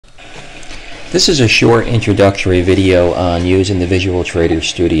This is a short introductory video on using the Visual Trader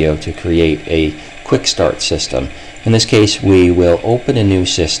Studio to create a QuickStart system. In this case, we will open a new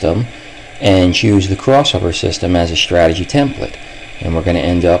system and choose the crossover system as a strategy template. And we're going to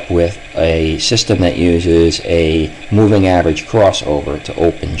end up with a system that uses a moving average crossover to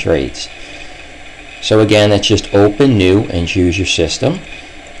open trades. So again, that's just open, new, and choose your system.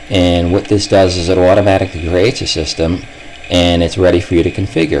 And what this does is it automatically creates a system and it's ready for you to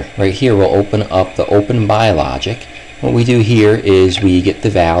configure. Right here we'll open up the open buy logic. What we do here is we get the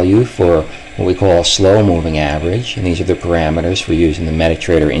value for what we call a slow moving average, and these are the parameters for using the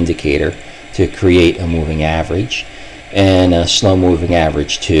MetaTrader indicator to create a moving average, and a slow moving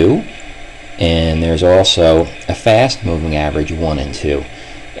average 2, and there's also a fast moving average 1 and 2.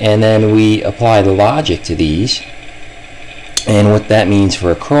 And then we apply the logic to these. And what that means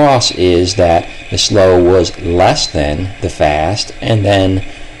for a cross is that the slow was less than the fast, and then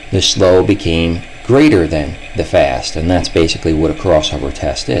the slow became greater than the fast, and that's basically what a crossover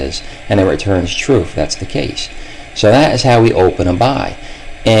test is, and it returns true if that's the case. So that is how we open a buy.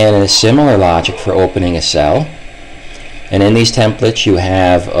 And a similar logic for opening a sell. And in these templates you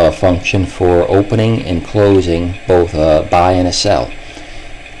have a function for opening and closing both a buy and a sell.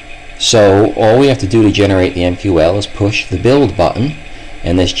 So all we have to do to generate the MQL is push the build button,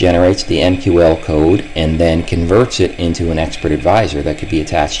 and this generates the MQL code and then converts it into an expert advisor that could be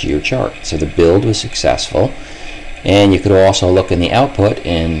attached to your chart. So the build was successful, and you could also look in the output,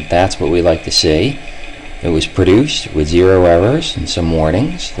 and that's what we like to see. It was produced with 0 errors and some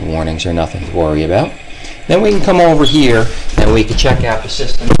warnings. The warnings are nothing to worry about. Then we can come over here and we can check out the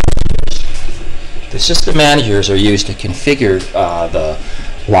system managers. The system managers are used to configure the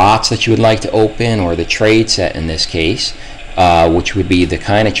lots that you would like to open, or the trade set in this case, which would be the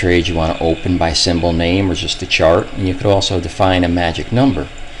kind of trade you want to open by symbol name or just a chart. And you could also define a magic number.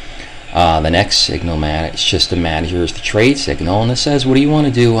 The next signal it's just the manager is the trade signal, and it says what do you want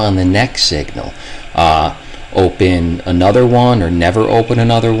to do on the next signal. Open another one or never open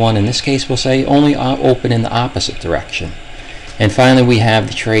another one. In this case we'll say only open in the opposite direction. And finally we have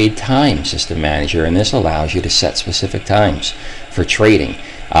the trade time system manager, and this allows you to set specific times for trading.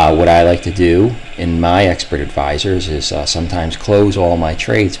 What I like to do in my expert advisors is sometimes close all my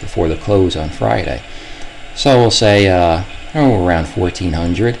trades before the close on Friday. So we'll say around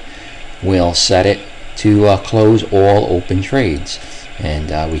 1400 we'll set it to close all open trades,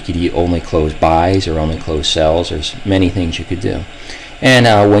 and we could only close buys or only close sells. There's many things you could do. And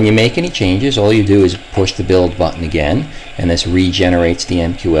when you make any changes, all you do is push the build button again, and this regenerates the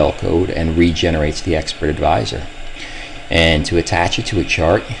MQL code and regenerates the expert advisor. And to attach it to a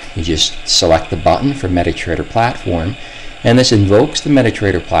chart, you just select the button for MetaTrader platform, and this invokes the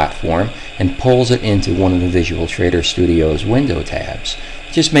MetaTrader platform and pulls it into one of the Visual Trader Studio's window tabs.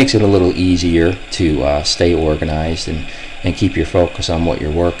 It just makes it a little easier to stay organized and keep your focus on what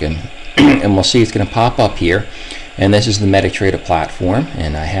you're working. And we'll see it's going to pop up here. And this is the MetaTrader platform,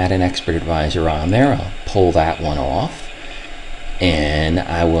 and I had an expert advisor on there. I'll pull that one off, and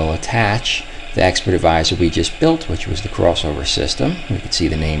I will attach the expert advisor we just built, which was the crossover system. We can see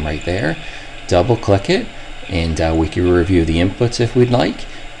the name right there. Double click it, and we can review the inputs if we'd like.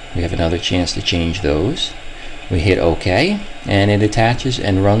 We have another chance to change those. We hit OK, and it attaches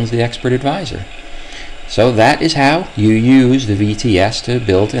and runs the expert advisor. So that is how you use the VTS to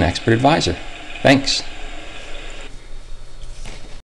build an expert advisor. Thanks.